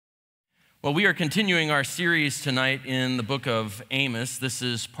Well, we are continuing our series tonight in the book of Amos. This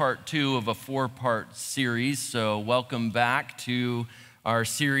is part 2 of a 4-part series, so welcome back to our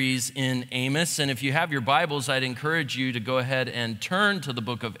series in Amos. And if you have your Bibles, I'd encourage you to go ahead and turn to the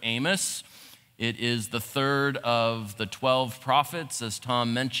book of Amos. It is the third of the 12 prophets, as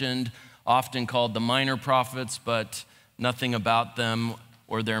Tom mentioned, often called the minor prophets, but nothing about them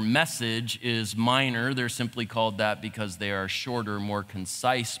or their message is minor. They're simply called that because they are shorter, more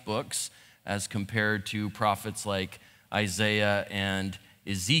concise books as compared to prophets like Isaiah and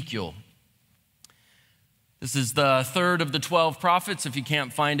Ezekiel. This is the third of the 12 prophets. If you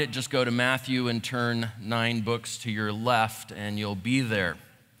can't find it, just go to Matthew and turn 9 books to your left and you'll be there.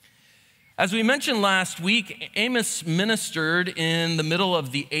 As we mentioned last week, Amos ministered in the middle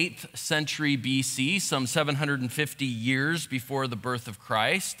of the 8th century BC, some 750 years before the birth of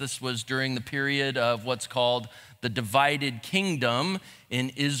Christ. This was during the period of what's called the divided kingdom in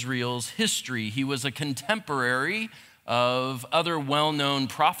Israel's history. He was a contemporary of other well-known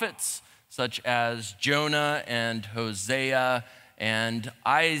prophets, such as Jonah and Hosea and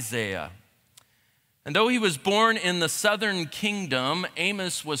Isaiah. And though he was born in the southern kingdom,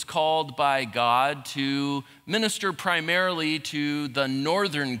 Amos was called by God to minister primarily to the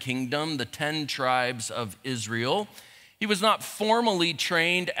northern kingdom, the 10 tribes of Israel. He was not formally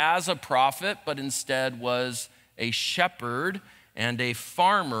trained as a prophet, but instead was a shepherd and a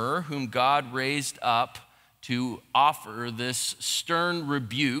farmer whom God raised up to offer this stern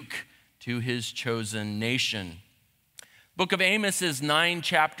rebuke to his chosen nation. The book of Amos is 9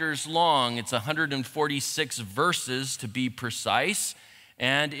 chapters long. It's 146 verses to be precise,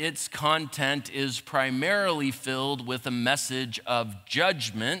 and its content is primarily filled with a message of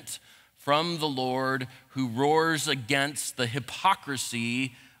judgment from the Lord who roars against the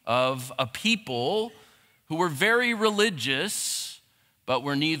hypocrisy of a people who were very religious, but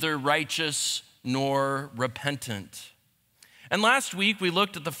were neither righteous nor repentant. And last week, we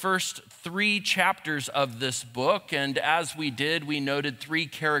looked at the first 3 chapters of this book, and as we did, we noted 3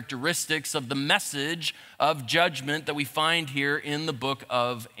 characteristics of the message of judgment that we find here in the book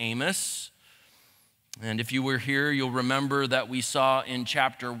of Amos. And if you were here, you'll remember that we saw in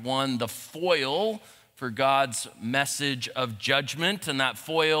chapter 1 the foil for God's message of judgment, and that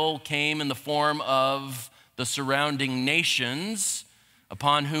foil came in the form of the surrounding nations,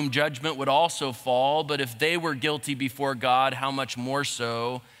 upon whom judgment would also fall. But if they were guilty before God, how much more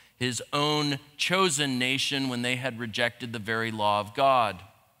so his own chosen nation when they had rejected the very law of God.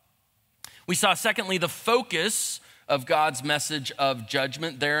 We saw, secondly, the focus of God's message of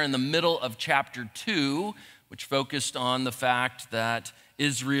judgment there in the middle of chapter 2, which focused on the fact that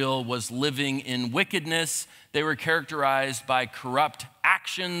Israel was living in wickedness. They were characterized by corrupt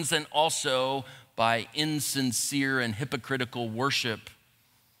actions and also by insincere and hypocritical worship.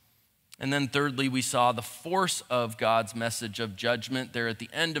 And then thirdly, we saw the force of God's message of judgment there at the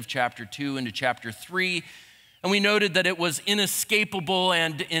end of chapter 2 into chapter 3. And we noted that it was inescapable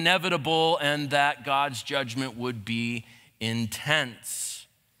and inevitable and that God's judgment would be intense.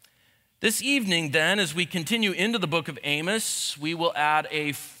 This evening then, as we continue into the book of Amos, we will add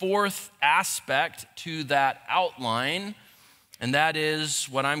a 4th aspect to that outline, and that is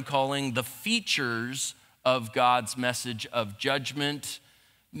what I'm calling the features of God's message of judgment,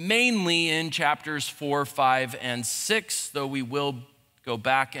 mainly in chapters 4, 5, and 6, though we will go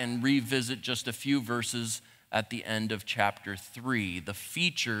back and revisit just a few verses at the end of chapter 3, the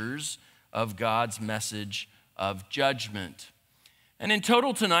features of God's message of judgment. And in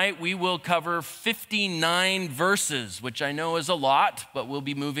total tonight, we will cover 59 verses, which I know is a lot, but we'll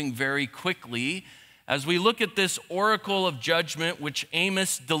be moving very quickly as we look at this oracle of judgment which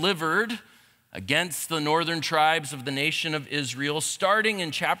Amos delivered against the northern tribes of the nation of Israel, starting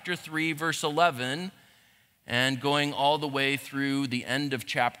in chapter 3, verse 11, and going all the way through the end of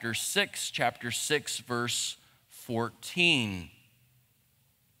chapter 6, verse 14.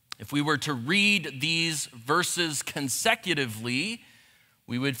 If we were to read these verses consecutively,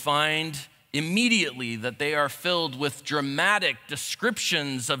 we would find immediately that they are filled with dramatic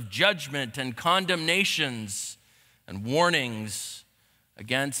descriptions of judgment and condemnations and warnings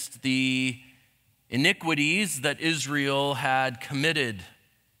against the iniquities that Israel had committed.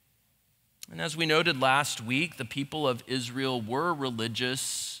 And as we noted last week, the people of Israel were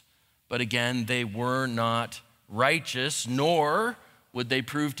religious, but again, they were not righteous, nor would they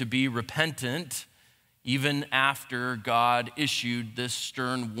prove to be repentant, even after God issued this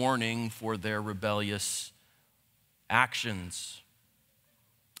stern warning for their rebellious actions.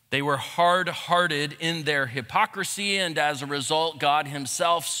 They were hard-hearted in their hypocrisy, and as a result, God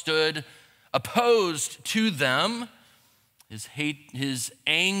himself stood opposed to them. His hate, his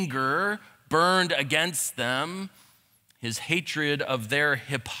anger burned against them, his hatred of their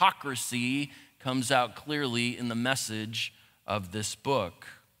hypocrisy comes out clearly in the message of this book.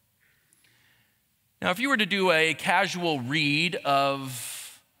 Now, if you were to do a casual read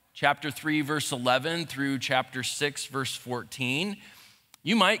of chapter 3, verse 11 through chapter 6, verse 14,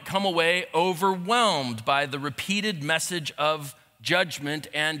 you might come away overwhelmed by the repeated message of judgment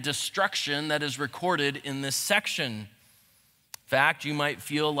and destruction that is recorded in this section. In fact, you might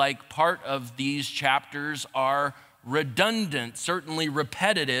feel like part of these chapters are redundant, certainly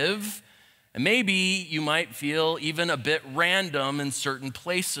repetitive, and maybe you might feel even a bit random in certain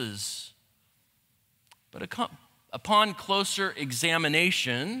places. But upon closer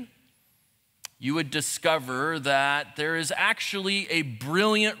examination, you would discover that there is actually a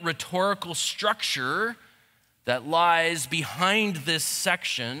brilliant rhetorical structure that lies behind this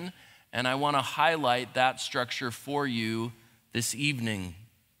section, and I want to highlight that structure for you this evening.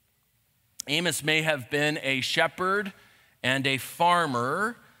 Amos may have been a shepherd and a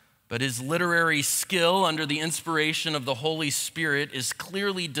farmer, but his literary skill under the inspiration of the Holy Spirit is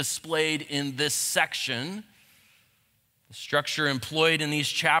clearly displayed in this section. The structure employed in these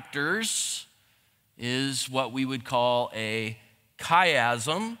chapters is what we would call a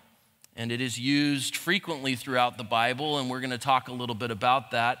chiasm, and it is used frequently throughout the Bible, and we're going to talk a little bit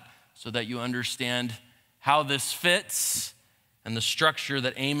about that so that you understand how this fits and the structure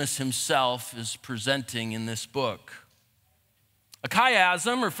that Amos himself is presenting in this book. A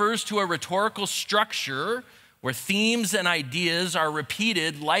chiasm refers to a rhetorical structure where themes and ideas are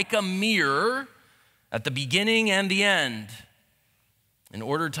repeated like a mirror at the beginning and the end in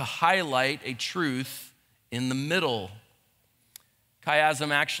order to highlight a truth in the middle. Chiasm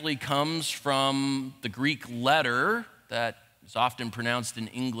actually comes from the Greek letter that is often pronounced in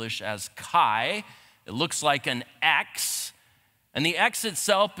English as chi. It looks like an X, and the X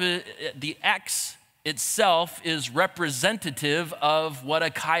itself is representative of what a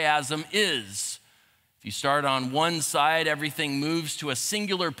chiasm is. If you start on one side, everything moves to a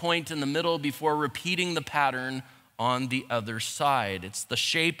singular point in the middle before repeating the pattern on the other side. It's the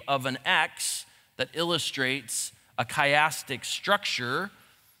shape of an X that illustrates a chiastic structure,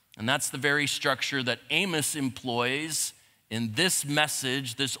 and that's the very structure that Amos employs in this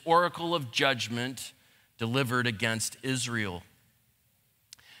message, this oracle of judgment delivered against Israel.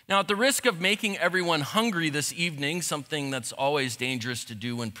 Now, at the risk of making everyone hungry this evening, something that's always dangerous to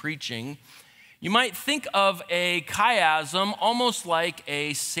do when preaching, you might think of a chiasm almost like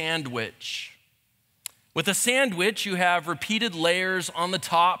a sandwich. With a sandwich, you have repeated layers on the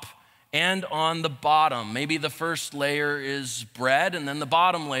top and on the bottom. Maybe the first layer is bread, and then the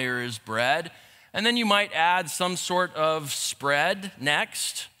bottom layer is bread. And then you might add some sort of spread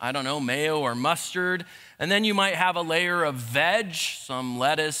next, I don't know, mayo or mustard. And then you might have a layer of veg, some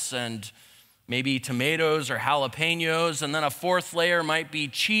lettuce and maybe tomatoes or jalapenos. And then a fourth layer might be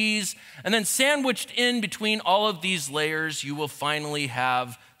cheese. And then sandwiched in between all of these layers, you will finally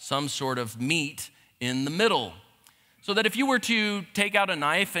have some sort of meat in the middle. So that if you were to take out a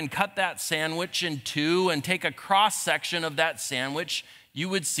knife and cut that sandwich in two and take a cross section of that sandwich, you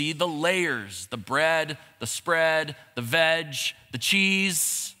would see the layers, the bread, the spread, the veg, the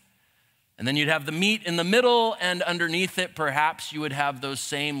cheese, and then you'd have the meat in the middle, and underneath it, perhaps you would have those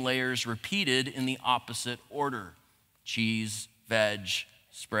same layers repeated in the opposite order: cheese, veg,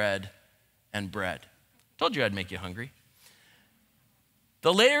 spread, and bread. Told you I'd make you hungry.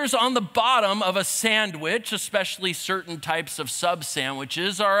 The layers on the bottom of a sandwich, especially certain types of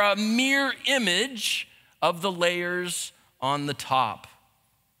sub-sandwiches, are a mere image of the layers on the top.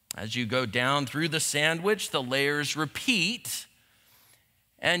 As you go down through the sandwich, the layers repeat,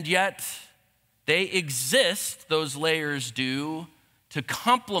 and yet they exist, those layers do, to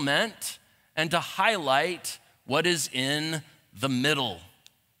complement and to highlight what is in the middle,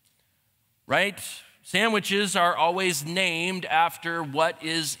 right? Sandwiches are always named after what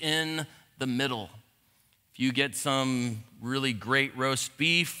is in the middle. If you get some really great roast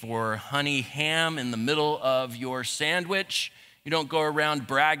beef or honey ham in the middle of your sandwich, you don't go around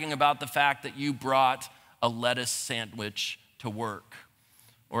bragging about the fact that you brought a lettuce sandwich to work,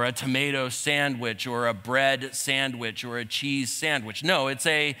 or a tomato sandwich, or a bread sandwich, or a cheese sandwich. No, it's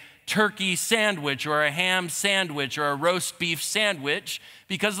a turkey sandwich, or a ham sandwich, or a roast beef sandwich,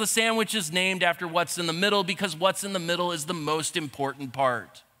 because the sandwich is named after what's in the middle, because what's in the middle is the most important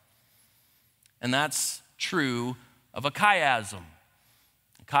part. And that's true of a chiasm.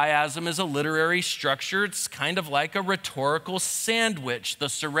 A chiasm is a literary structure. It's kind of like a rhetorical sandwich. The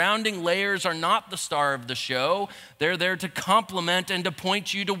surrounding layers are not the star of the show. They're there to complement and to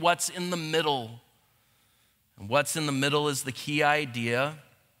point you to what's in the middle. And what's in the middle is the key idea.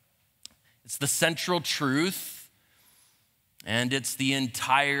 It's the central truth, and it's the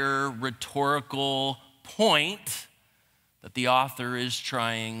entire rhetorical point that the author is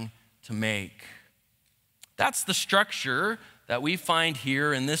trying to make. That's the structure that we find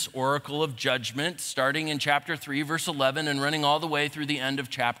here in this oracle of judgment, starting in chapter 3, verse 11, and running all the way through the end of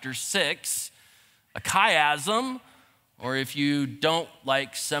chapter 6. A chiasm, or if you don't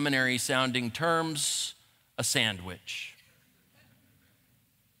like seminary-sounding terms, a sandwich.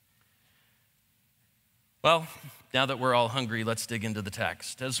 Well, now that we're all hungry, let's dig into the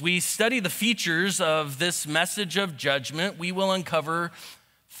text. As we study the features of this message of judgment, we will uncover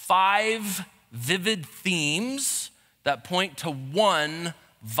 5 vivid themes that point to one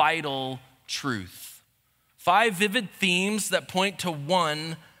vital truth. 5 vivid themes that point to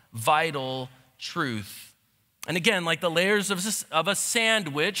one vital truth. And again, like the layers of a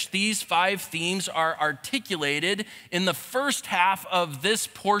sandwich, these 5 themes are articulated in the first half of this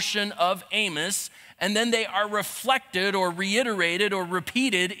portion of Amos, and then they are reflected or reiterated or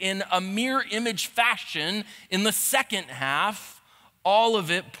repeated in a mirror image fashion in the second half, all of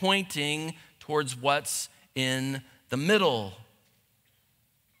it pointing towards what's in the middle.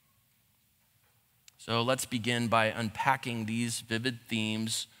 So let's begin by unpacking these vivid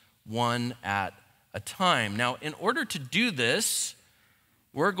themes one at a time. Now, in order to do this,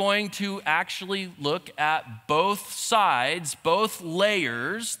 we're going to actually look at both sides, both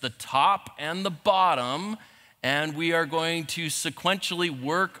layers, the top and the bottom, and we are going to sequentially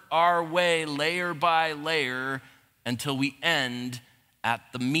work our way layer by layer until we end at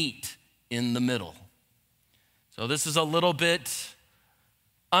the meat in the middle. So this is a little bit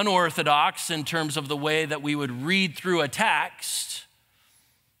unorthodox in terms of the way that we would read through a text,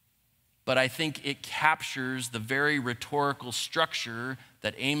 but I think it captures the very rhetorical structure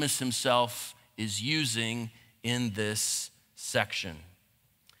that Amos himself is using in this section.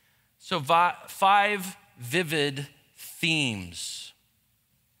 So 5 vivid themes.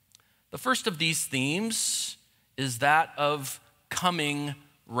 The first of these themes is that of coming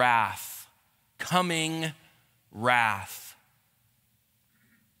wrath. Coming wrath.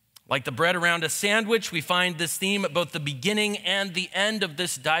 Like the bread around a sandwich, we find this theme at both the beginning and the end of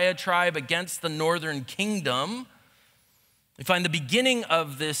this diatribe against the northern kingdom. We find the beginning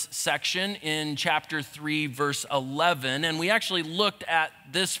of this section in chapter 3, verse 11, and we actually looked at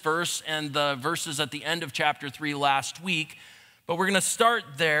this verse and the verses at the end of chapter 3 last week, but we're going to start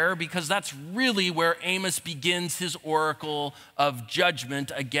there because that's really where Amos begins his oracle of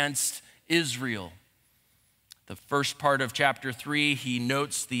judgment against Israel. The first part of chapter 3, he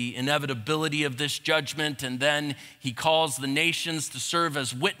notes the inevitability of this judgment, and then he calls the nations to serve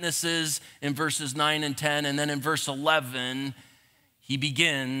as witnesses in verses 9 and 10. And then in verse 11, he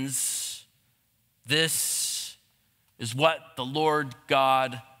begins, "This is what the Lord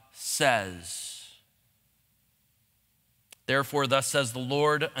God says. Therefore, thus says the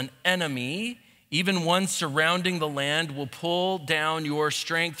Lord, an enemy, even one surrounding the land, will pull down your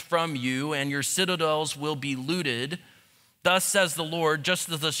strength from you, and your citadels will be looted. Thus says the Lord, just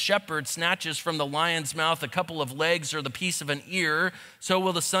as the shepherd snatches from the lion's mouth a couple of legs or the piece of an ear, so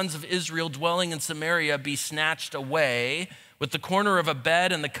will the sons of Israel dwelling in Samaria be snatched away. With the corner of a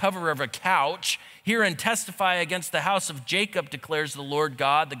bed and the cover of a couch, hear and testify against the house of Jacob, declares the Lord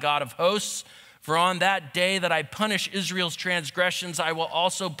God, the God of hosts. For on that day that I punish Israel's transgressions, I will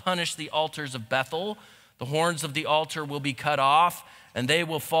also punish the altars of Bethel. The horns of the altar will be cut off, and they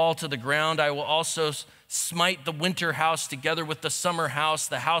will fall to the ground. I will also smite the winter house together with the summer house.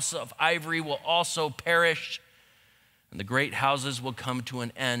 The house of ivory will also perish, and the great houses will come to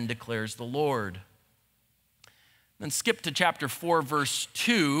an end, declares the Lord." Then skip to chapter 4, verse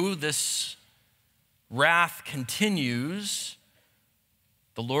 2. This wrath continues.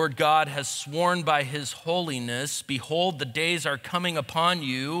 The Lord God has sworn by his holiness, behold, the days are coming upon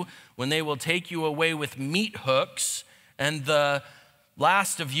you when they will take you away with meat hooks, and the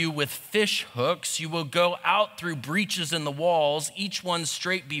last of you with fish hooks. You will go out through breaches in the walls, each one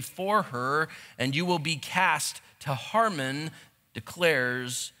straight before her, and you will be cast to Harmon,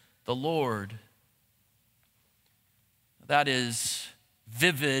 declares the Lord. That is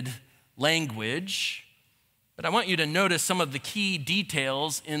vivid language. But I want you to notice some of the key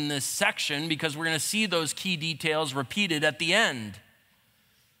details in this section because we're going to see those key details repeated at the end.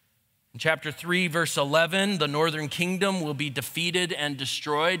 In chapter 3, verse 11, the northern kingdom will be defeated and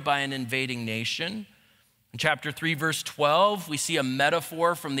destroyed by an invading nation. In chapter 3, verse 12, we see a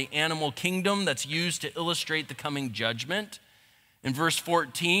metaphor from the animal kingdom that's used to illustrate the coming judgment. In verse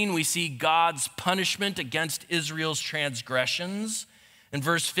 14, we see God's punishment against Israel's transgressions. In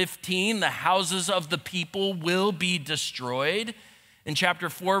verse 15, the houses of the people will be destroyed. In chapter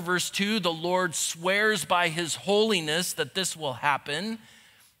 4, verse 2, the Lord swears by his holiness that this will happen.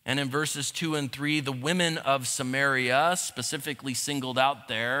 And in verses 2 and 3, the women of Samaria, specifically singled out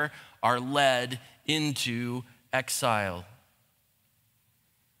there, are led into exile.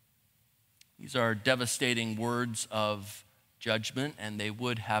 These are devastating words of judgment, and they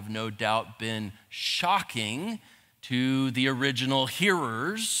would have no doubt been shocking to the original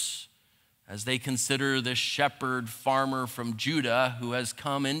hearers as they consider this shepherd farmer from Judah who has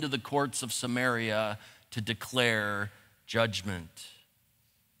come into the courts of Samaria to declare judgment.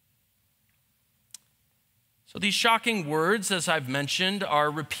 So these shocking words, as I've mentioned, are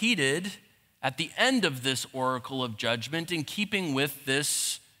repeated at the end of this oracle of judgment in keeping with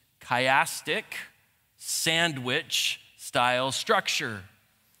this chiastic sandwich style structure.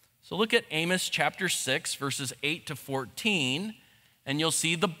 So look at Amos chapter 6, verses 8 to 14, and you'll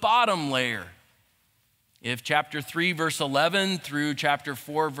see the bottom layer. If chapter 3, verse 11 through chapter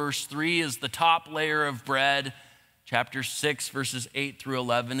 4, verse 3 is the top layer of bread, chapter 6, verses 8 through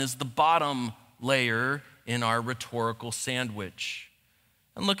 11 is the bottom layer in our rhetorical sandwich.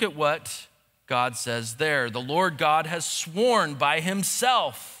 And look at what God says there. The Lord God has sworn by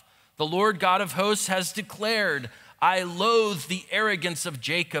himself. The Lord God of hosts has declared, I loathe the arrogance of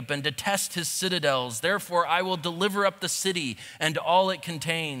Jacob and detest his citadels. Therefore, I will deliver up the city and all it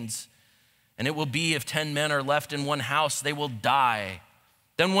contains. And it will be if 10 men are left in one house, they will die.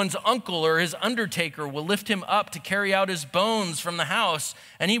 Then one's uncle or his undertaker will lift him up to carry out his bones from the house.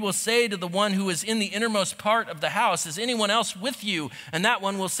 And he will say to the one who is in the innermost part of the house, is anyone else with you? And that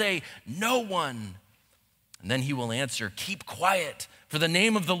one will say, no one. And then he will answer, keep quiet, for the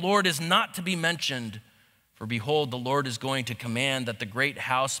name of the Lord is not to be mentioned. For behold, the Lord is going to command that the great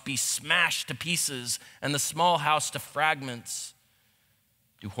house be smashed to pieces and the small house to fragments.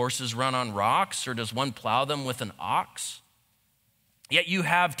 Do horses run on rocks, or does one plow them with an ox? Yet you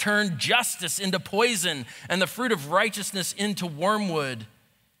have turned justice into poison and the fruit of righteousness into wormwood.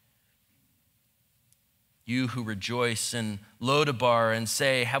 You who rejoice in Lodabar and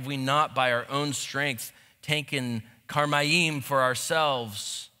say, have we not by our own strength taken Carmaim for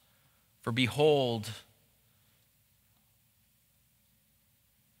ourselves? For behold,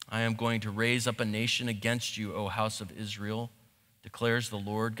 I am going to raise up a nation against you, O house of Israel, declares the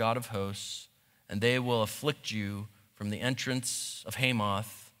Lord God of hosts, and they will afflict you from the entrance of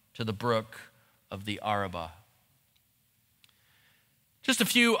Hamath to the brook of the Arabah. Just a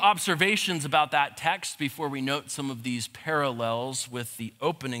few observations about that text before we note some of these parallels with the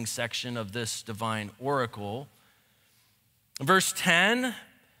opening section of this divine oracle. Verse 10,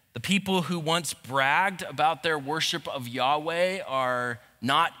 the people who once bragged about their worship of Yahweh are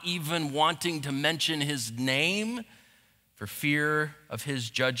not even wanting to mention his name for fear of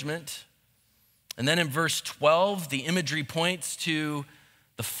his judgment. And then in verse 12, the imagery points to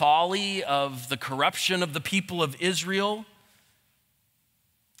the folly of the corruption of the people of Israel.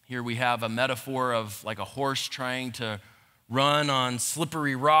 Here we have a metaphor of like a horse trying to run on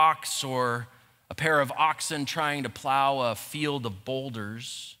slippery rocks or a pair of oxen trying to plow a field of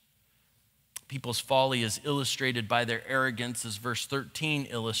boulders. People's folly is illustrated by their arrogance, as verse 13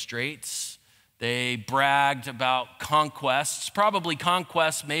 illustrates. They bragged about conquests, probably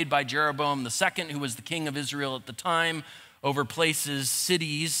conquests made by Jeroboam II, who was the king of Israel at the time, over places,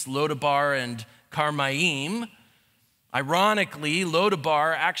 cities, Lodabar and Carmaim. Ironically,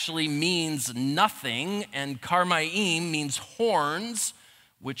 Lodabar actually means nothing, and Carmaim means horns,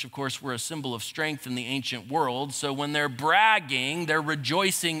 which of course were a symbol of strength in the ancient world. So when they're bragging, they're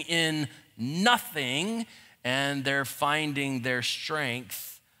rejoicing in nothing, and they're finding their strength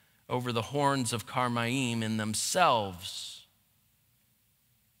over the horns of Carmaim in themselves.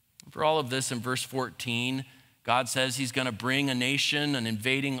 For all of this, in verse 14, God says he's going to bring a nation, an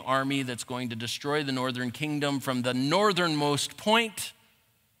invading army that's going to destroy the northern kingdom from the northernmost point,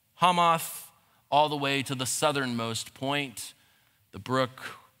 Hamath, all the way to the southernmost point, the brook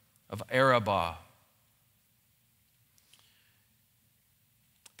of Arabah.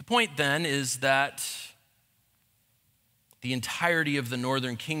 The point then is that the entirety of the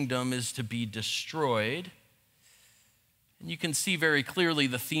northern kingdom is to be destroyed. And you can see very clearly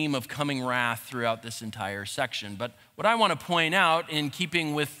the theme of coming wrath throughout this entire section. But what I want to point out, in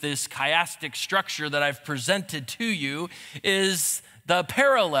keeping with this chiastic structure that I've presented to you, is the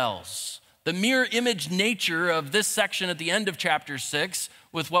parallels, the mirror image nature of this section at the end of chapter 6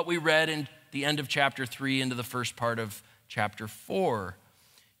 with what we read in the end of chapter 3 into the first part of chapter 4.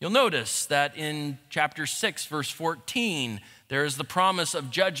 You'll notice that in chapter 6, verse 14, there is the promise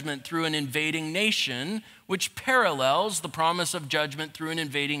of judgment through an invading nation, which parallels the promise of judgment through an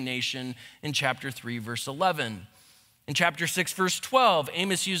invading nation in chapter 3, verse 11. In chapter 6, verse 12,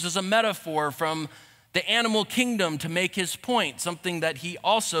 Amos uses a metaphor from the animal kingdom to make his point, something that he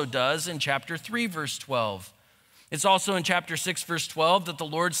also does in chapter 3, verse 12. It's also in chapter 6, verse 12, that the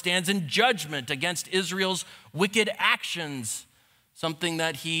Lord stands in judgment against Israel's wicked actions, something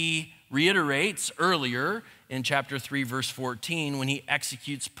that he reiterates earlier in chapter 3, verse 14, when he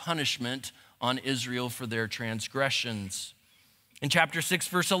executes punishment on Israel for their transgressions. In chapter 6,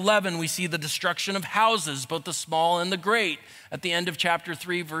 verse 11, we see the destruction of houses, both the small and the great. At the end of chapter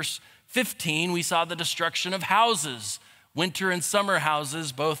 3, verse 15, we saw the destruction of houses, winter and summer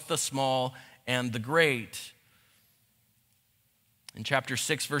houses, both the small and the great. In chapter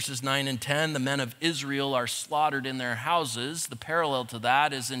 6, verses 9 and 10, the men of Israel are slaughtered in their houses. The parallel to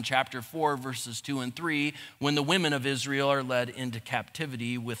that is in chapter 4, verses 2 and 3, when the women of Israel are led into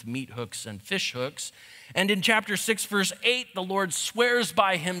captivity with meat hooks and fish hooks. And in chapter 6, verse 8, the Lord swears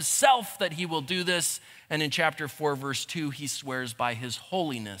by himself that he will do this. And in chapter 4, verse 2, he swears by his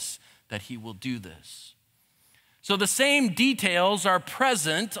holiness that he will do this. So the same details are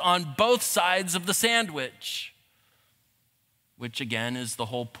present on both sides of the sandwich, which again is the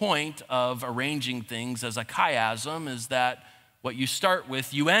whole point of arranging things as a chiasm, is that what you start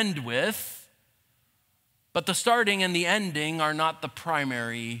with, you end with, but the starting and the ending are not the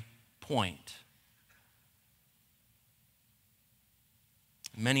primary point.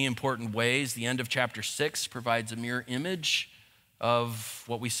 In many important ways, the end of chapter 6 provides a mirror image of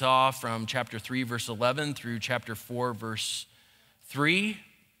what we saw from chapter 3, verse 11 through chapter 4, verse 3.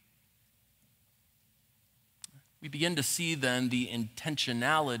 We begin to see then the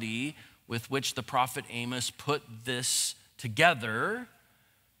intentionality with which the prophet Amos put this together.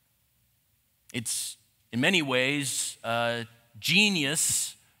 It's in many ways a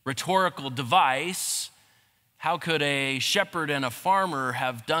genius rhetorical device. How could a shepherd and a farmer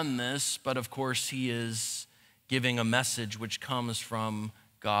have done this? But of course, he is giving a message which comes from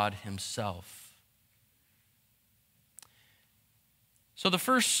God himself. So the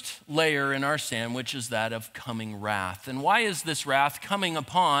first layer in our sandwich is that of coming wrath. And why is this wrath coming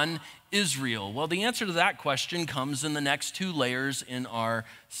upon Israel? Well, the answer to that question comes in the next two layers in our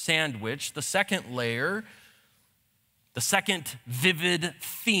sandwich. The second layer, the second vivid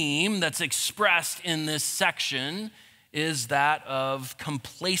theme that's expressed in this section, is that of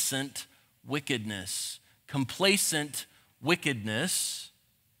complacent wickedness. Complacent wickedness.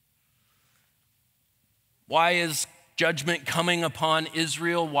 Why is judgment coming upon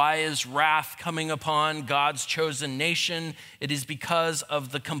Israel? Why is wrath coming upon God's chosen nation? It is because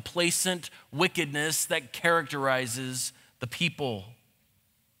of the complacent wickedness that characterizes the people.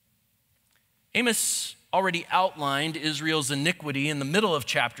 Amos already outlined Israel's iniquity in the middle of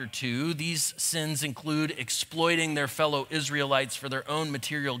chapter 2. These sins include exploiting their fellow Israelites for their own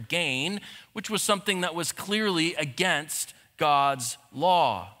material gain, which was something that was clearly against God's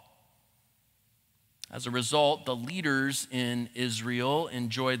law. As a result, the leaders in Israel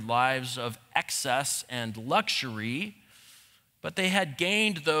enjoyed lives of excess and luxury, but they had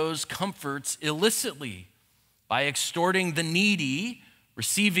gained those comforts illicitly by extorting the needy,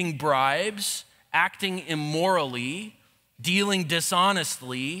 receiving bribes, acting immorally, dealing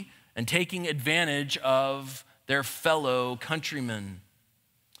dishonestly, and taking advantage of their fellow countrymen.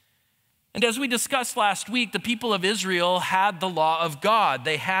 And as we discussed last week, the people of Israel had the law of God.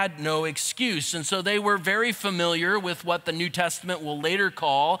 They had no excuse. And so they were very familiar with what the New Testament will later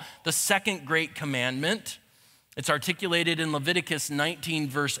call the second great commandment. It's articulated in Leviticus 19,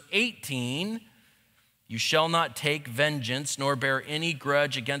 verse 18. You shall not take vengeance nor bear any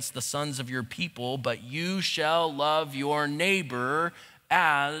grudge against the sons of your people, but you shall love your neighbor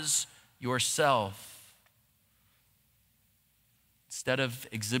as yourself. Instead of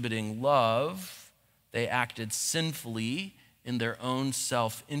exhibiting love, they acted sinfully in their own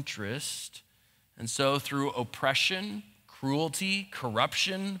self-interest. And so through oppression, cruelty,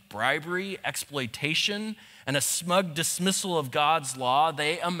 corruption, bribery, exploitation, and a smug dismissal of God's law,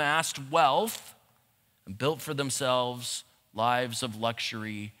 they amassed wealth and built for themselves lives of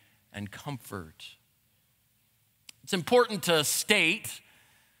luxury and comfort. It's important to state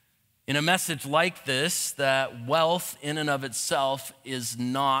in a message like this that wealth in and of itself is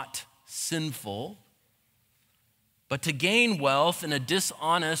not sinful, but to gain wealth in a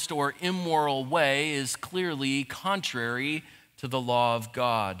dishonest or immoral way is clearly contrary to the law of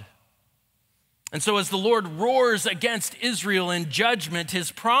God. And so as the Lord roars against Israel in judgment,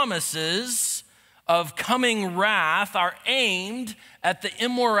 his promises of coming wrath are aimed at the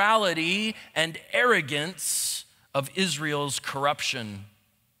immorality and arrogance of Israel's corruption.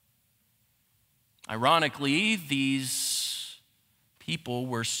 Ironically, these people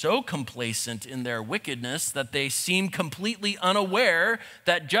were so complacent in their wickedness that they seem completely unaware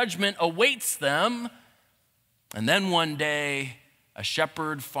that judgment awaits them. And then one day, a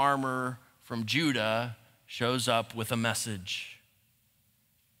shepherd farmer from Judah shows up with a message.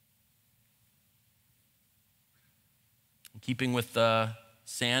 In keeping with the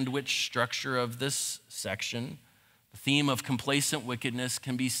sandwich structure of this section, the theme of complacent wickedness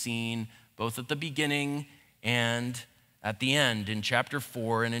can be seen both at the beginning and at the end in chapter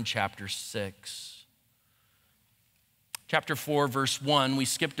 4 and in chapter 6. Chapter 4, verse 1, we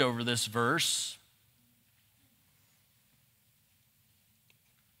skipped over this verse.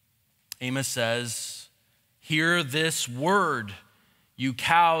 Amos says, "Hear this word, you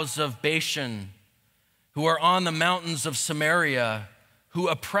cows of Bashan, who are on the mountains of Samaria, who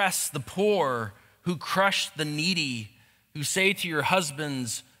oppress the poor, who crush the needy, who say to your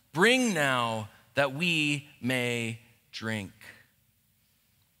husbands, 'Bring now that we may drink.'"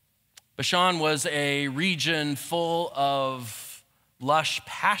 Bashan was a region full of lush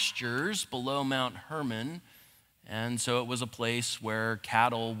pastures below Mount Hermon, and so it was a place where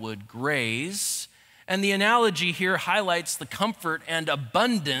cattle would graze. And the analogy here highlights the comfort and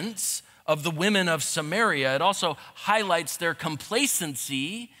abundance of the women of Samaria. It also highlights their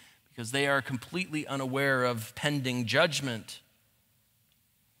complacency because they are completely unaware of pending judgment.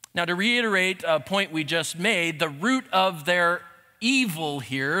 Now, to reiterate a point we just made, the root of their evil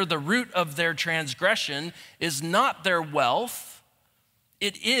here, the root of their transgression, is not their wealth.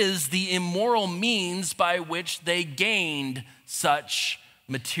 It is the immoral means by which they gained such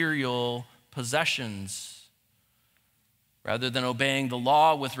material possessions. Rather than obeying the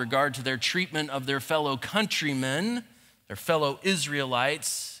law with regard to their treatment of their fellow countrymen, their fellow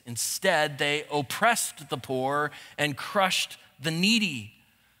Israelites, instead they oppressed the poor and crushed the needy.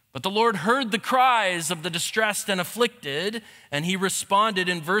 But the Lord heard the cries of the distressed and afflicted, and he responded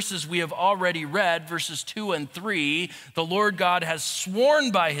in verses we have already read, verses 2 and 3. The Lord God has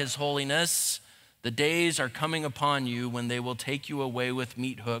sworn by his holiness, the days are coming upon you when they will take you away with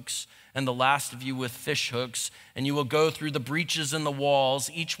meat hooks, and the last of you with fish hooks, and you will go through the breaches in the walls,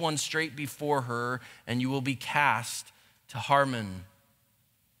 each one straight before her, and you will be cast to Harmon.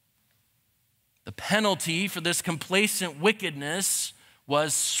 The penalty for this complacent wickedness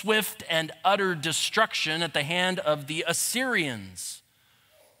was swift and utter destruction at the hand of the Assyrians.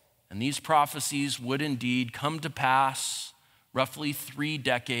 And these prophecies would indeed come to pass roughly 3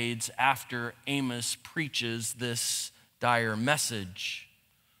 decades after Amos preaches this dire message.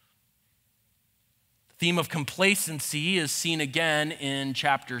 The theme of complacency is seen again in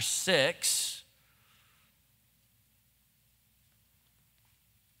chapter 6.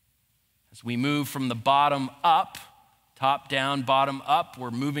 As we move from the bottom up, top down, bottom up,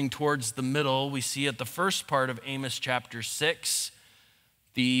 we're moving towards the middle. We see at the first part of Amos chapter 6,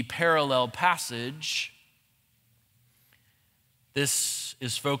 the parallel passage. This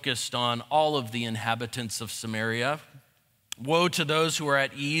is focused on all of the inhabitants of Samaria. Woe to those who are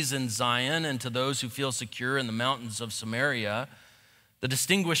at ease in Zion and to those who feel secure in the mountains of Samaria, the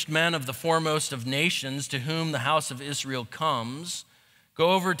distinguished men of the foremost of nations to whom the house of Israel comes.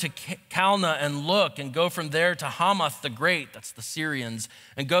 Go over to Calneh and look, and go from there to Hamath the Great, that's the Syrians,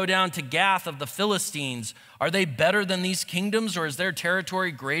 and go down to Gath of the Philistines. Are they better than these kingdoms, or is their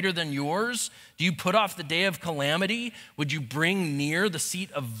territory greater than yours? Do you put off the day of calamity? Would you bring near the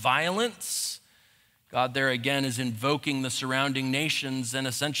seat of violence? God there again is invoking the surrounding nations and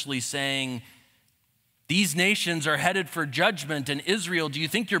essentially saying, these nations are headed for judgment, and Israel, do you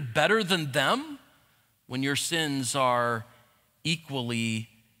think you're better than them when your sins are equally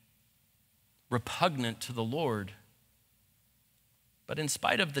repugnant to the Lord? But in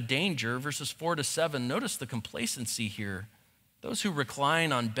spite of the danger, verses 4 to 7, notice the complacency here. Those who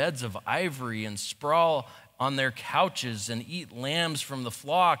recline on beds of ivory and sprawl on their couches and eat lambs from the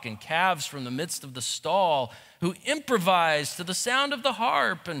flock and calves from the midst of the stall, who improvise to the sound of the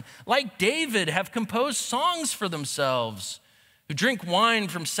harp and, like David, have composed songs for themselves, who drink wine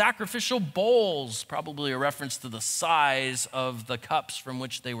from sacrificial bowls, probably a reference to the size of the cups from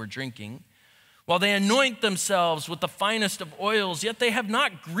which they were drinking, while they anoint themselves with the finest of oils, yet they have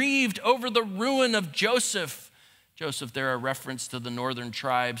not grieved over the ruin of Joseph. Joseph there a reference to the northern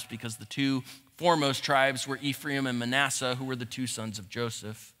tribes because the 2 foremost tribes were Ephraim and Manasseh, who were the 2 sons of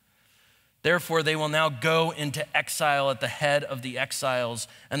Joseph. Therefore, they will now go into exile at the head of the exiles,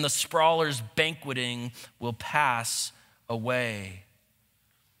 and the sprawlers banqueting will pass away.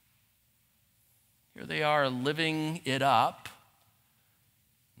 Here they are living it up.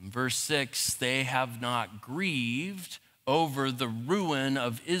 In verse 6, they have not grieved over the ruin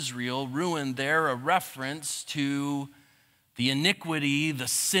of Israel. Ruin there, a reference to the iniquity, the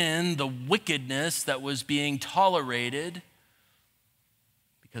sin, the wickedness that was being tolerated,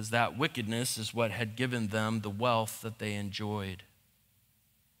 because that wickedness is what had given them the wealth that they enjoyed.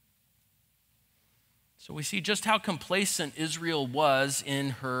 So we see just how complacent Israel was in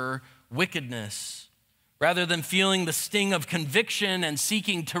her wickedness. Rather than feeling the sting of conviction and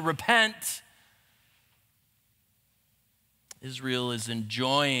seeking to repent, Israel is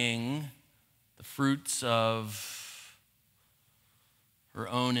enjoying the fruits of her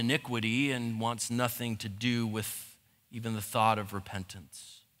own iniquity and wants nothing to do with even the thought of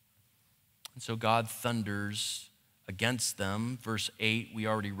repentance. And so God thunders against them. Verse 8, we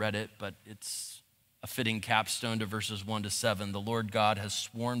already read it, but it's a fitting capstone to verses 1 to 7. The Lord God has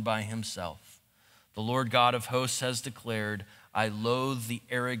sworn by himself. The Lord God of hosts has declared, I loathe the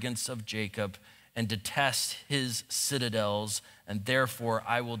arrogance of Jacob and detest his citadels, and therefore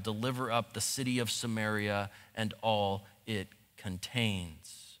I will deliver up the city of Samaria and all it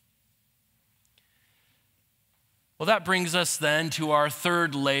contains. Well, that brings us then to our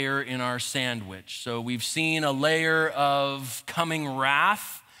third layer in our sandwich. So we've seen a layer of coming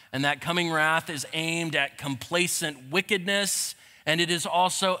wrath, and that coming wrath is aimed at complacent wickedness, and it is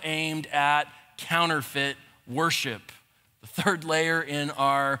also aimed at counterfeit worship. The third layer in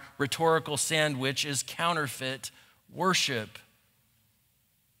our rhetorical sandwich is counterfeit worship.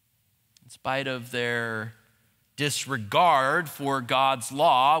 In spite of their disregard for God's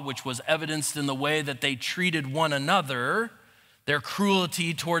law, which was evidenced in the way that they treated one another, their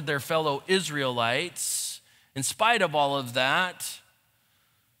cruelty toward their fellow Israelites, in spite of all of that,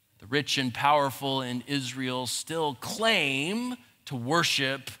 the rich and powerful in Israel still claim to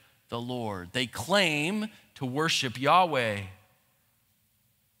worship the Lord. They claim to worship Yahweh.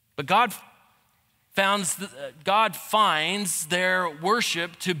 But God finds their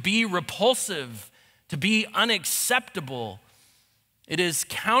worship to be repulsive, to be unacceptable. It is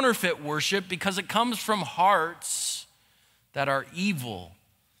counterfeit worship because it comes from hearts that are evil.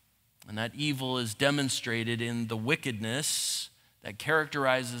 And that evil is demonstrated in the wickedness that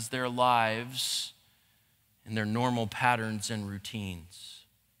characterizes their lives and their normal patterns and routines.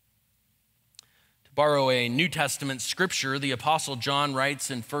 To borrow a New Testament scripture, the Apostle John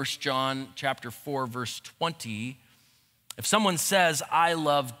writes in 1 John chapter 4, verse 20, if someone says, I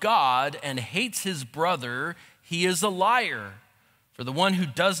love God and hates his brother, he is a liar. For the one who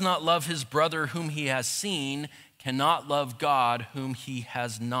does not love his brother whom he has seen cannot love God whom he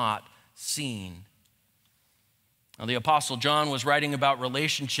has not seen. Now, the Apostle John was writing about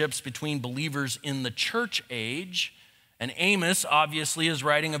relationships between believers in the church age, and Amos obviously is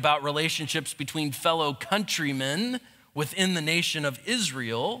writing about relationships between fellow countrymen within the nation of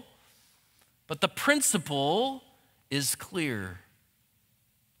Israel. But the principle is clear.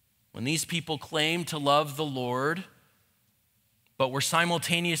 When these people claim to love the Lord, but were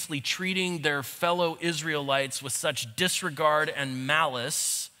simultaneously treating their fellow Israelites with such disregard and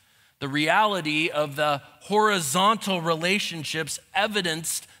malice, the reality of the horizontal relationships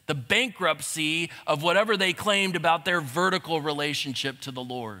evidenced the bankruptcy of whatever they claimed about their vertical relationship to the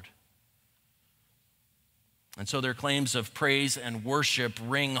Lord. And so their claims of praise and worship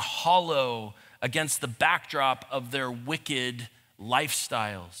ring hollow against the backdrop of their wicked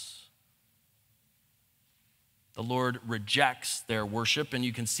lifestyles. The Lord rejects their worship, and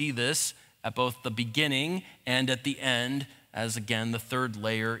you can see this at both the beginning and at the end as, again, the third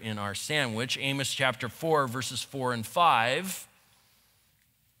layer in our sandwich. Amos chapter 4, verses 4 and 5.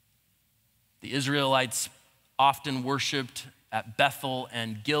 The Israelites often worshiped at Bethel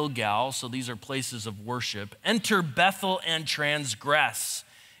and Gilgal, so these are places of worship. Enter Bethel and transgress.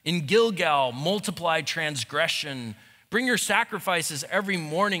 In Gilgal, multiply transgression. Bring your sacrifices every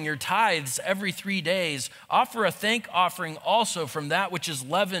morning, your tithes every 3 days. Offer a thank offering also from that which is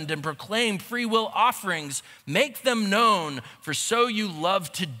leavened, and proclaim free will offerings. Make them known, for so you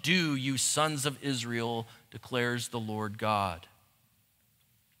love to do, you sons of Israel, declares the Lord God.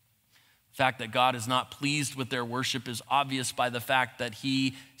 The fact that God is not pleased with their worship is obvious by the fact that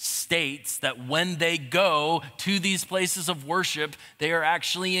he states that when they go to these places of worship, they are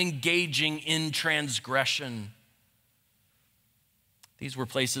actually engaging in transgression. These were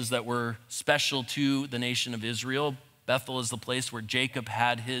places that were special to the nation of Israel. Bethel is the place where Jacob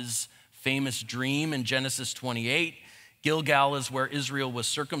had his famous dream in Genesis 28. Gilgal is where Israel was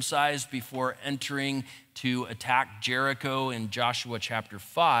circumcised before entering to attack Jericho in Joshua chapter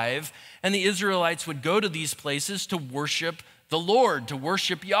 5. And the Israelites would go to these places to worship the Lord, to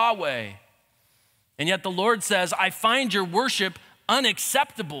worship Yahweh. And yet the Lord says, I find your worship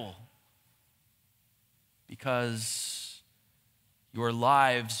unacceptable because your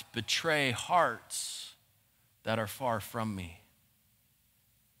lives betray hearts that are far from me.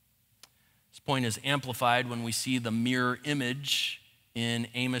 This point is amplified when we see the mirror image in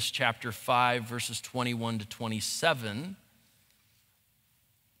Amos chapter 5, verses 21 to 27.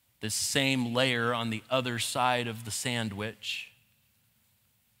 This same layer on the other side of the sandwich.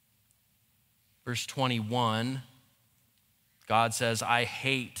 Verse 21, God says,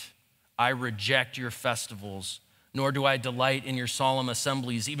 I reject your festivals, nor do I delight in your solemn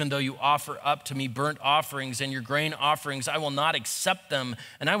assemblies. Even though you offer up to me burnt offerings and your grain offerings, I will not accept them,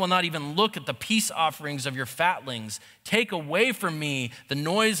 and I will not even look at the peace offerings of your fatlings. Take away from me the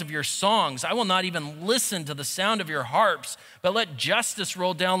noise of your songs. I will not even listen to the sound of your harps, but let justice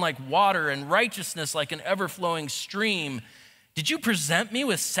roll down like water and righteousness like an ever-flowing stream. Did you present me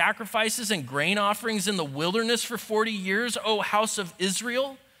with sacrifices and grain offerings in the wilderness for 40 years, O house of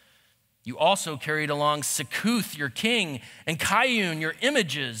Israel? You also carried along Sekuth, your king, and Kayun, your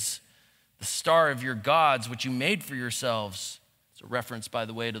images, the star of your gods, which you made for yourselves. It's a reference, by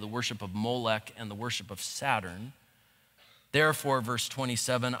the way, to the worship of Molech and the worship of Saturn. Therefore, verse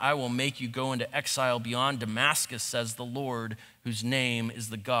 27, I will make you go into exile beyond Damascus, says the Lord, whose name is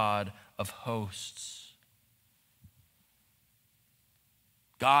the God of hosts.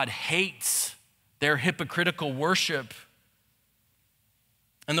 God hates their hypocritical worship.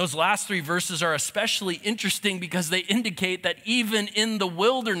 And those last three verses are especially interesting because they indicate that even in the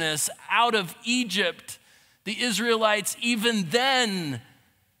wilderness, out of Egypt, the Israelites even then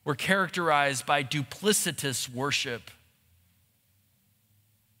were characterized by duplicitous worship.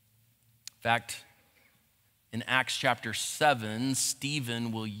 In fact, in Acts chapter 7,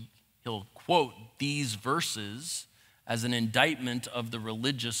 Stephen he'll quote these verses as an indictment of the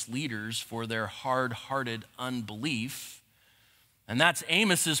religious leaders for their hard-hearted unbelief. And that's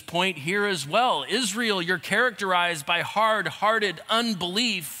Amos's point here as well. Israel, you're characterized by hard-hearted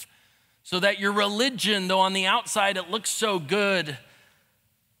unbelief, so that your religion, though on the outside it looks so good,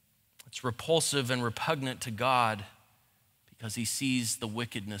 it's repulsive and repugnant to God because he sees the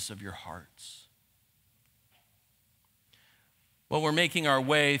wickedness of your hearts. Well, we're making our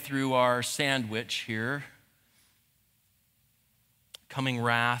way through our sandwich here. Coming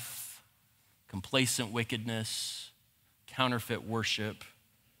wrath, complacent wickedness, counterfeit worship.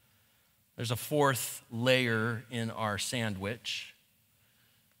 There's a fourth layer in our sandwich,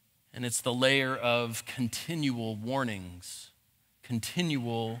 and it's the layer of continual warnings.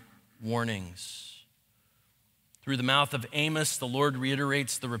 Continual warnings. Through the mouth of Amos, the Lord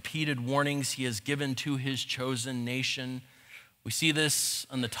reiterates the repeated warnings he has given to his chosen nation. We see this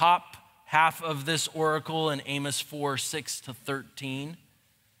on the top half of this oracle in Amos 4, 6 to 13.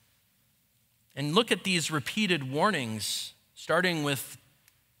 And look at these repeated warnings, starting with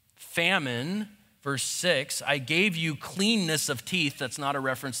famine, verse 6. I gave you cleanness of teeth. That's not a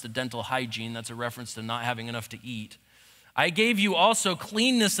reference to dental hygiene. That's a reference to not having enough to eat. I gave you also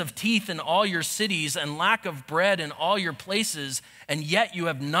cleanness of teeth in all your cities and lack of bread in all your places, and yet you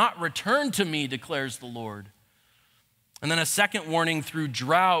have not returned to me, declares the Lord. And then a second warning through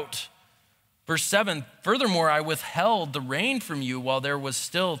drought. Verse 7, furthermore, I withheld the rain from you while there was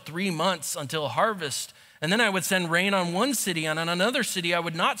still 3 months until harvest. And then I would send rain on one city, and on another city I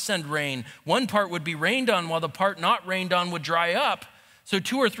would not send rain. One part would be rained on, while the part not rained on would dry up. So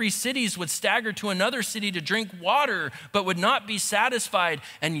 2 or 3 cities would stagger to another city to drink water, but would not be satisfied.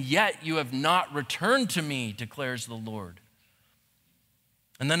 And yet you have not returned to me, declares the Lord.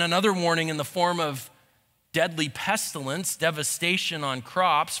 And then another warning in the form of deadly pestilence, devastation on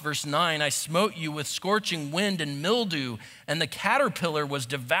crops. Verse 9, I smote you with scorching wind and mildew, and the caterpillar was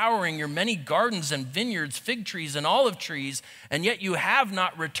devouring your many gardens and vineyards, fig trees and olive trees, and yet you have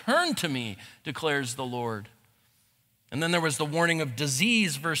not returned to me, declares the Lord. And then there was the warning of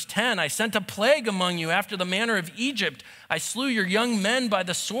disease. Verse 10, I sent a plague among you after the manner of Egypt. I slew your young men by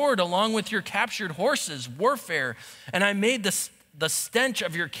the sword along with your captured horses, warfare, and I made the stench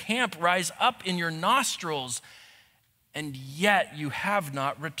of your camp rise up in your nostrils, and yet you have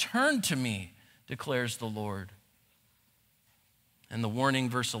not returned to me, declares the Lord. And the warning,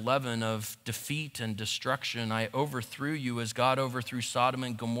 verse 11, of defeat and destruction. I overthrew you as God overthrew Sodom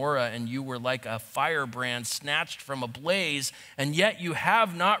and Gomorrah, and you were like a firebrand snatched from a blaze, and yet you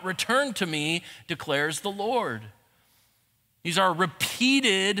have not returned to me, declares the Lord. These are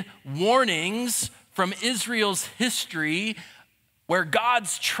repeated warnings from Israel's history where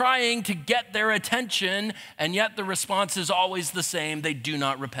God's trying to get their attention, and yet the response is always the same: they do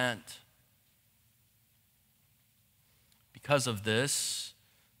not repent. Because of this,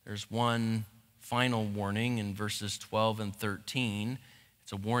 there's one final warning in verses 12 and 13.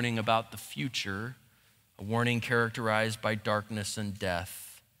 It's a warning about the future, a warning characterized by darkness and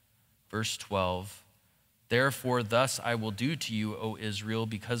death. Verse 12, Therefore, thus I will do to you, O Israel,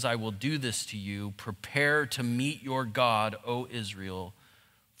 because I will do this to you. Prepare to meet your God, O Israel.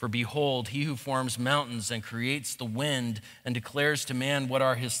 For behold, he who forms mountains and creates the wind and declares to man what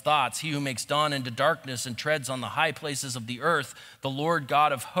are his thoughts, he who makes dawn into darkness and treads on the high places of the earth, the Lord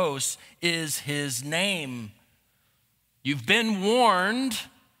God of hosts is his name. You've been warned.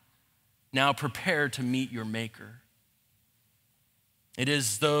 Now prepare to meet your Maker. It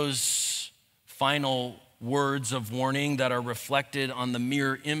is those final words of warning that are reflected on the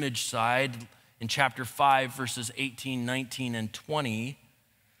mirror image side in chapter 5, verses 18, 19, and 20,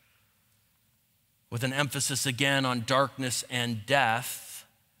 with an emphasis again on darkness and death.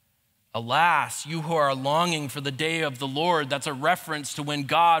 Alas, you who are longing for the day of the Lord, that's a reference to when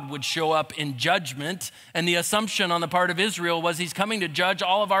God would show up in judgment, and the assumption on the part of Israel was he's coming to judge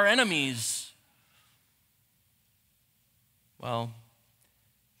all of our enemies. Well,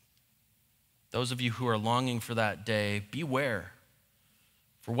 those of you who are longing for that day, beware.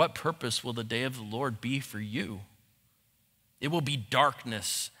 For what purpose will the day of the Lord be for you? It will be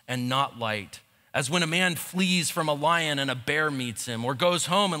darkness and not light, as when a man flees from a lion and a bear meets him, or goes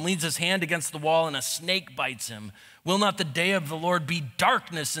home and leans his hand against the wall and a snake bites him. Will not the day of the Lord be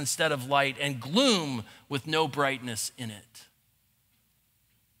darkness instead of light, and gloom with no brightness in it?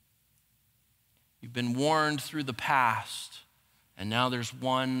 You've been warned through the past, and now there's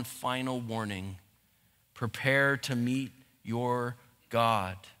one final warning. Prepare to meet your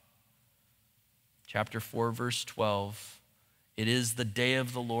God. Chapter 4, verse 12. It is the day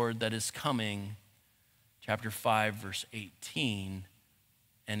of the Lord that is coming. Chapter 5, verse 18.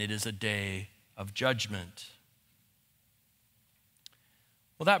 And it is a day of judgment.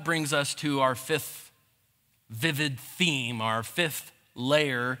 Well, that brings us to our fifth vivid theme, our fifth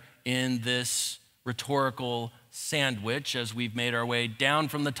layer in this rhetorical sandwich. As we've made our way down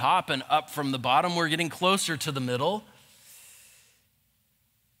from the top and up from the bottom, we're getting closer to the middle.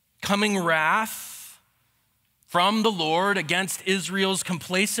 Coming wrath from the Lord against Israel's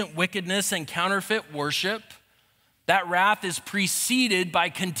complacent wickedness and counterfeit worship. That wrath is preceded by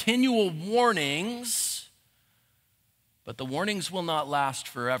continual warnings, but the warnings will not last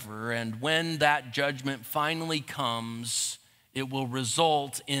forever. And when that judgment finally comes, it will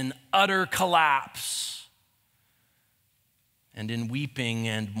result in utter collapse and in weeping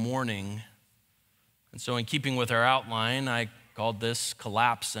and mourning. And so in keeping with our outline, I called this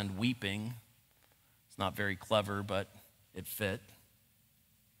collapse and weeping. It's not very clever, but it fit.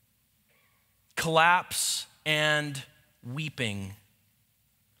 Collapse and weeping.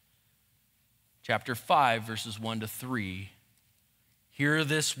 Chapter 5, verses 1 to 3. Hear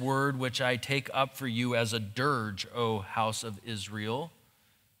this word which I take up for you as a dirge, O house of Israel.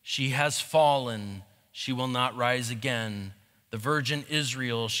 She has fallen, she will not rise again. The virgin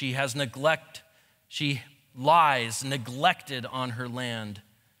Israel, she lies neglected on her land.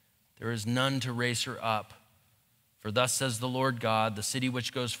 There is none to raise her up. For thus says the Lord God, the city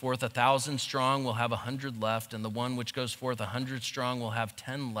which goes forth 1,000 strong will have 100 left, and the one which goes forth 100 strong will have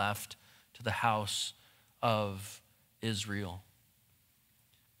 10 left to the house of Israel.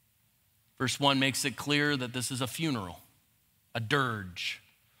 Verse 1 makes it clear that this is a funeral, a dirge.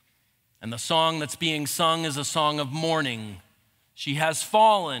 And the song that's being sung is a song of mourning. She has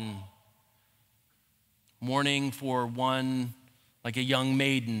fallen. Mourning for one like a young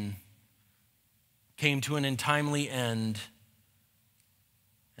maiden came to an untimely end,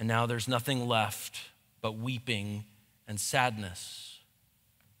 and now there's nothing left but weeping and sadness.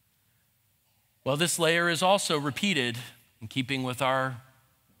 Well, this layer is also repeated in keeping with our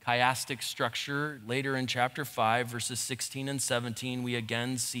chiastic structure. Later in chapter 5, verses 16 and 17, we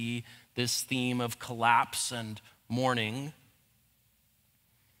again see this theme of collapse and mourning.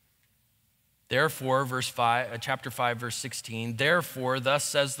 Therefore, chapter 5, verse 16, therefore, thus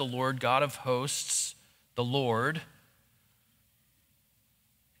says the Lord God of hosts, the Lord,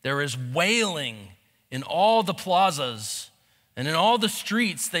 there is wailing in all the plazas and in all the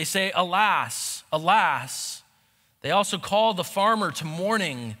streets. They say, alas, alas. They also call the farmer to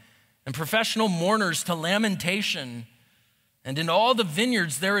mourning and professional mourners to lamentation. And in all the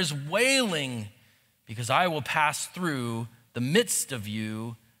vineyards there is wailing, because I will pass through the midst of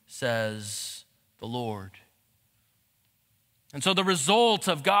you, says the Lord. And so the result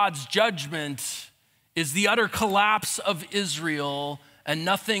of God's judgment is the utter collapse of Israel and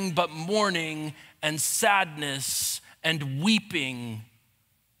nothing but mourning and sadness and weeping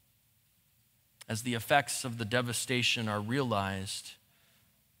as the effects of the devastation are realized.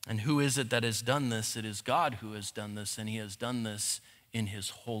 And who is it that has done this? It is God who has done this, and he has done this in his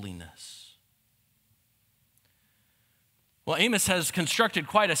holiness. Well, Amos has constructed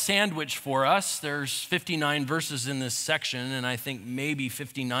quite a sandwich for us. There's 59 verses in this section, and I think maybe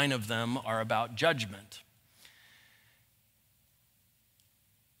 59 of them are about judgment.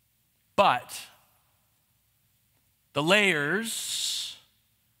 But the layers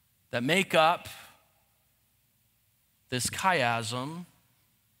that make up this chiasm,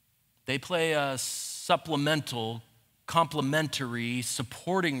 they play a supplemental, complementary,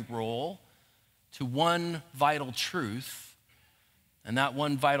 supporting role to one vital truth. And that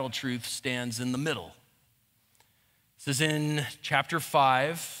one vital truth stands in the middle. This is in chapter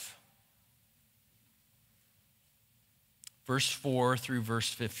 5, verse 4 through verse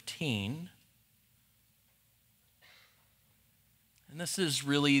 15. And this is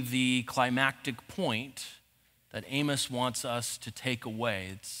really the climactic point that Amos wants us to take away.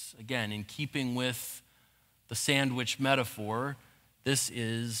 It's, again, in keeping with the sandwich metaphor, this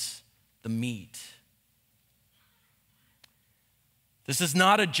is the meat. This is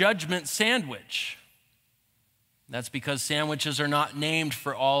not a judgment sandwich. That's because sandwiches are not named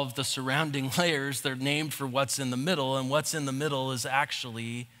for all of the surrounding layers. They're named for what's in the middle, and what's in the middle is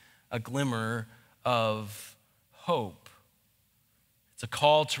actually a glimmer of hope. It's a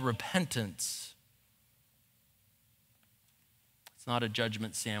call to repentance. It's not a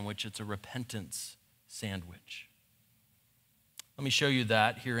judgment sandwich, it's a repentance sandwich. Let me show you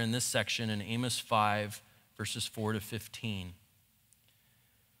that here in this section in Amos 5, verses 4 to 15.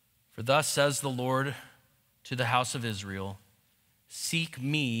 For thus says the Lord to the house of Israel, seek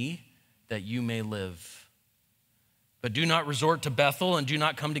me that you may live. But do not resort to Bethel, and do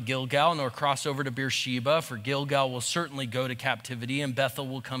not come to Gilgal, nor cross over to Beersheba, for Gilgal will certainly go to captivity, and Bethel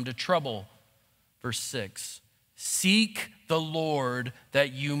will come to trouble. Verse 6, seek the Lord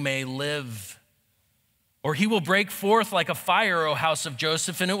that you may live. Or he will break forth like a fire, O house of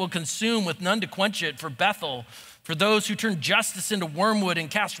Joseph, and it will consume with none to quench it. For Bethel, for those who turn justice into wormwood and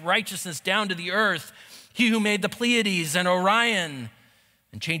cast righteousness down to the earth, he who made the Pleiades and Orion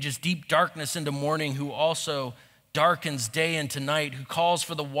and changes deep darkness into morning, who also darkens day into night, who calls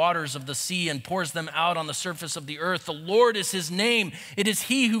for the waters of the sea and pours them out on the surface of the earth. The Lord is his name. It is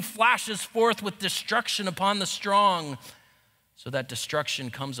he who flashes forth with destruction upon the strong, so that destruction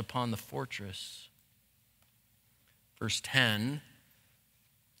comes upon the fortress. Verse 10,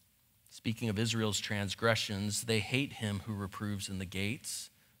 speaking of Israel's transgressions, they hate him who reproves in the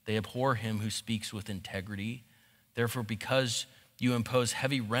gates. They abhor him who speaks with integrity. Therefore, because you impose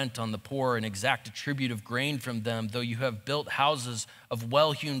heavy rent on the poor and exact a tribute of grain from them, though you have built houses of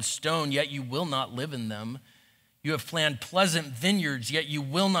well-hewn stone, yet you will not live in them. You have planted pleasant vineyards, yet you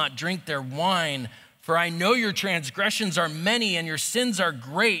will not drink their wine. For I know your transgressions are many and your sins are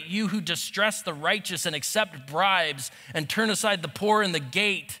great, you who distress the righteous and accept bribes and turn aside the poor in the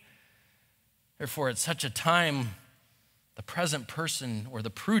gate. Therefore, at such a time, the prudent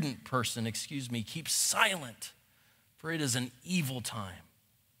person, keeps silent, for it is an evil time.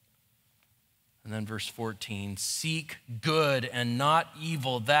 And then verse 14, seek good and not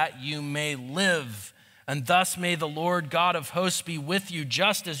evil, that you may live. And thus may the Lord God of hosts be with you,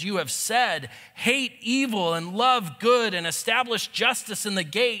 just as you have said. Hate evil and love good, and establish justice in the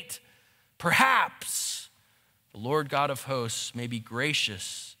gate. Perhaps the Lord God of hosts may be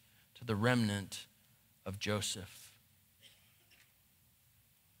gracious to the remnant of Joseph.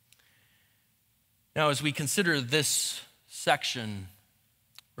 Now, as we consider this section,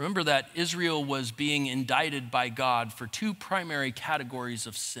 remember that Israel was being indicted by God for two primary categories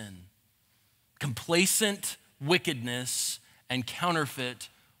of sin: complacent wickedness and counterfeit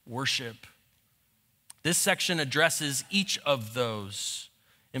worship. This section addresses each of those.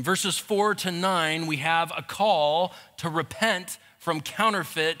 In verses 4 to 9, we have a call to repent from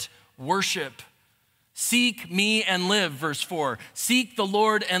counterfeit worship. Seek me and live, verse 4. Seek the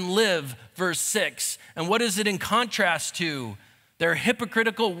Lord and live, verse 6. And what is it in contrast to? Their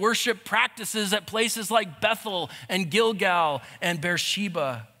hypocritical worship practices at places like Bethel and Gilgal and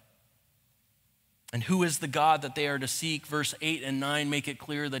Beersheba. And who is the God that they are to seek? Verse 8 and 9 make it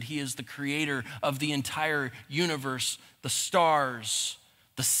clear that he is the creator of the entire universe, the stars,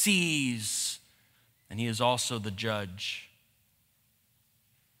 the seas, and he is also the judge.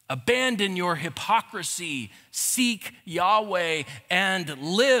 Abandon your hypocrisy, seek Yahweh, and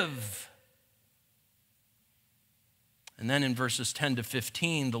live. And then in verses 10 to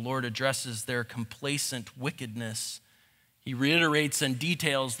 15, the Lord addresses their complacent wickedness. He reiterates and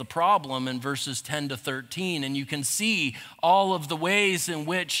details the problem in verses 10 to 13, and you can see all of the ways in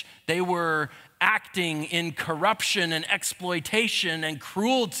which they were acting in corruption and exploitation and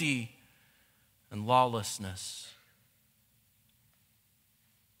cruelty and lawlessness.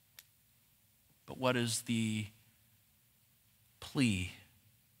 But what is the plea,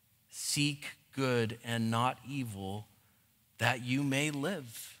 seek good and not evil, that you may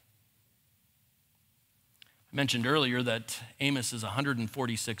live. I mentioned earlier that Amos is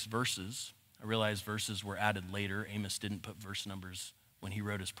 146 verses. I realize verses were added later. Amos didn't put verse numbers when he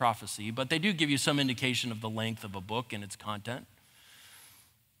wrote his prophecy, but they do give you some indication of the length of a book and its content.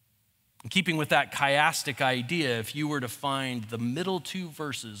 In keeping with that chiastic idea, if you were to find the middle two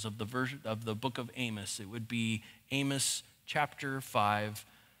verses of the book of Amos, it would be Amos chapter 5.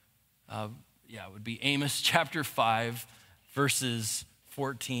 It would be Amos chapter 5, verses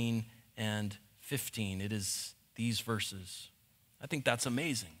 14 and 15. It is these verses. I think that's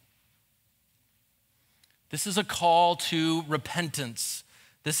amazing. This is a call to repentance.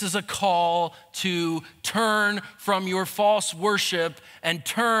 This is a call to turn from your false worship and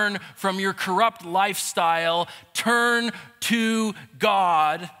turn from your corrupt lifestyle. Turn to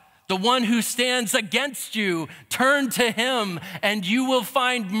God, the one who stands against you. Turn to him and you will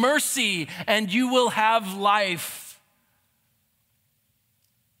find mercy and you will have life.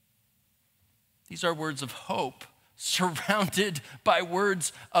 These are words of hope surrounded by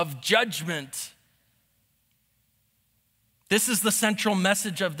words of judgment. This is the central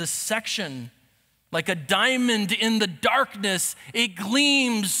message of this section. Like a diamond in the darkness, it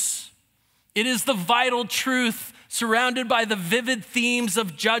gleams. It is the vital truth surrounded by the vivid themes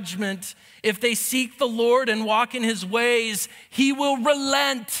of judgment. If they seek the Lord and walk in his ways, he will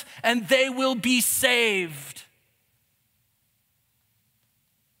relent and they will be saved.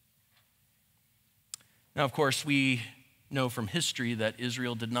 Now, of course, we know from history that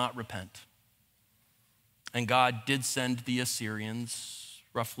Israel did not repent. And God did send the Assyrians,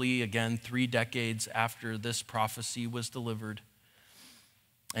 roughly, again, 3 decades after this prophecy was delivered.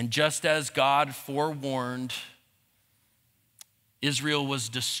 And just as God forewarned, Israel was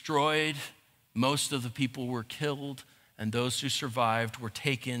destroyed, most of the people were killed, and those who survived were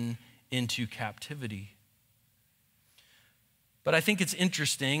taken into captivity. But I think it's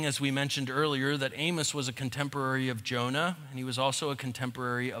interesting, as we mentioned earlier, that Amos was a contemporary of Jonah, and he was also a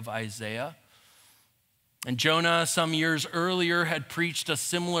contemporary of Isaiah. And Jonah, some years earlier, had preached a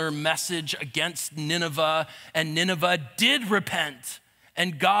similar message against Nineveh, and Nineveh did repent,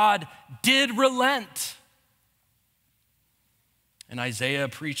 and God did relent. And Isaiah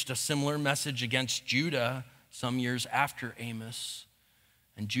preached a similar message against Judah some years after Amos.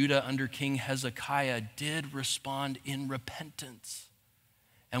 And Judah, under King Hezekiah, did respond in repentance.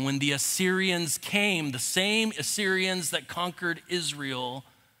 And when the Assyrians came, the same Assyrians that conquered Israel,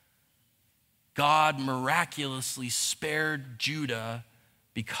 God miraculously spared Judah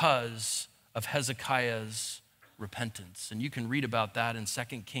because of Hezekiah's repentance. And you can read about that in 2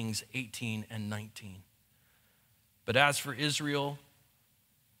 Kings 18 and 19. But as for Israel,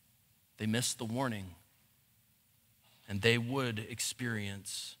 they missed the warning, and they would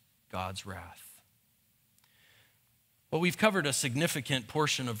experience God's wrath. Well, we've covered a significant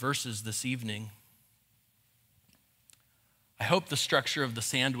portion of verses this evening. I hope the structure of the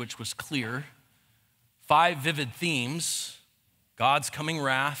sandwich was clear. 5 vivid themes: God's coming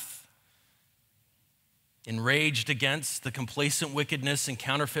wrath, enraged against the complacent wickedness and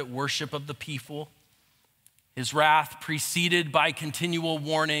counterfeit worship of the people, his wrath preceded by continual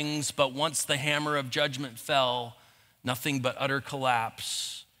warnings, but once the hammer of judgment fell, nothing but utter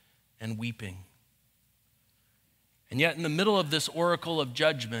collapse and weeping. And yet in the middle of this oracle of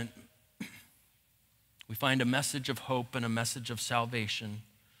judgment, we find a message of hope and a message of salvation.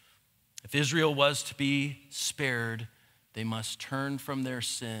 If Israel was to be spared, they must turn from their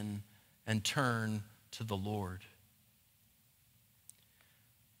sin and turn to the Lord.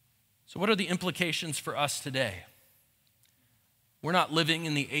 So what are the implications for us today? We're not living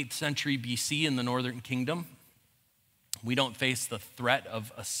in the 8th century BC in the northern kingdom. We don't face the threat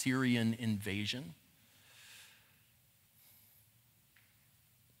of Assyrian invasion.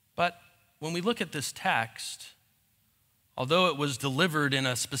 But when we look at this text, although it was delivered in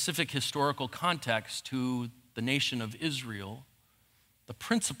a specific historical context to the nation of Israel, the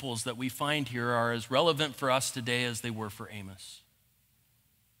principles that we find here are as relevant for us today as they were for Amos.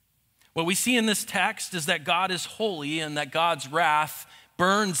 What we see in this text is that God is holy and that God's wrath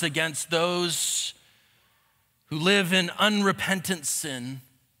burns against those who live in unrepentant sin.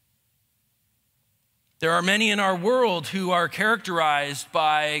 There are many in our world who are characterized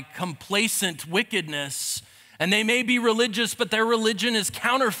by complacent wickedness, and they may be religious, but their religion is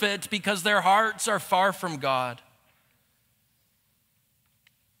counterfeit because their hearts are far from God.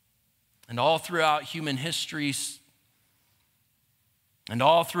 And all throughout human history and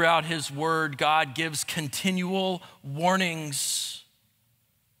all throughout his word, God gives continual warnings.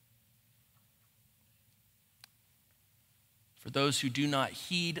 For those who do not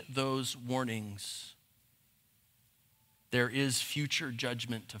heed those warnings, there is future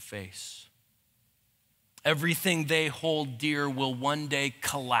judgment to face. Everything they hold dear will one day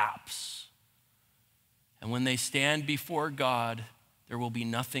collapse. And when they stand before God, there will be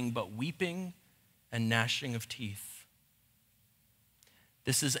nothing but weeping and gnashing of teeth.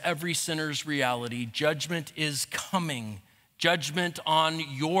 This is every sinner's reality. Judgment is coming. Judgment on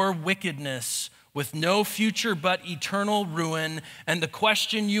your wickedness with no future but eternal ruin. And the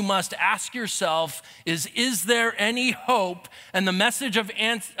question you must ask yourself is there any hope? And the message of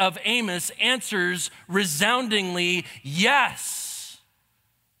Amos answers resoundingly, yes,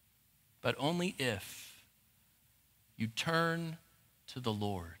 but only if you turn to the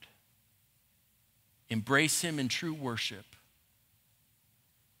Lord. Embrace him in true worship.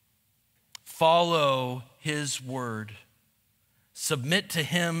 Follow his word. Submit to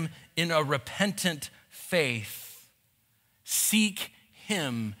him in a repentant faith. Seek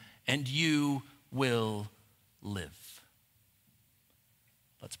him and you will live.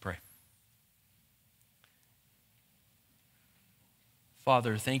 Let's pray.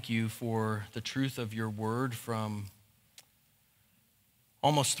 Father, thank you for the truth of your word from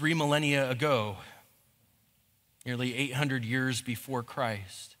almost 3 millennia ago, nearly 800 years before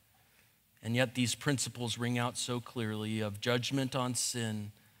Christ. And yet these principles ring out so clearly of judgment on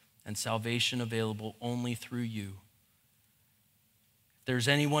sin and salvation available only through you. If there's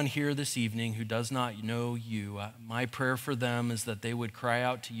anyone here this evening who does not know you, my prayer for them is that they would cry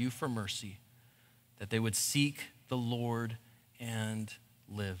out to you for mercy, that they would seek the Lord and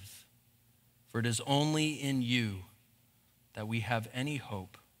live. For it is only in you that we have any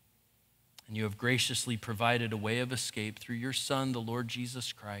hope. And you have graciously provided a way of escape through your Son, the Lord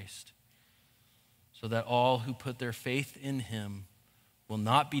Jesus Christ, so that all who put their faith in him will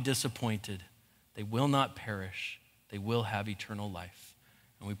not be disappointed. They will not perish. They will have eternal life.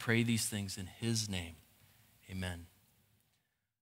 And we pray these things in his name. Amen.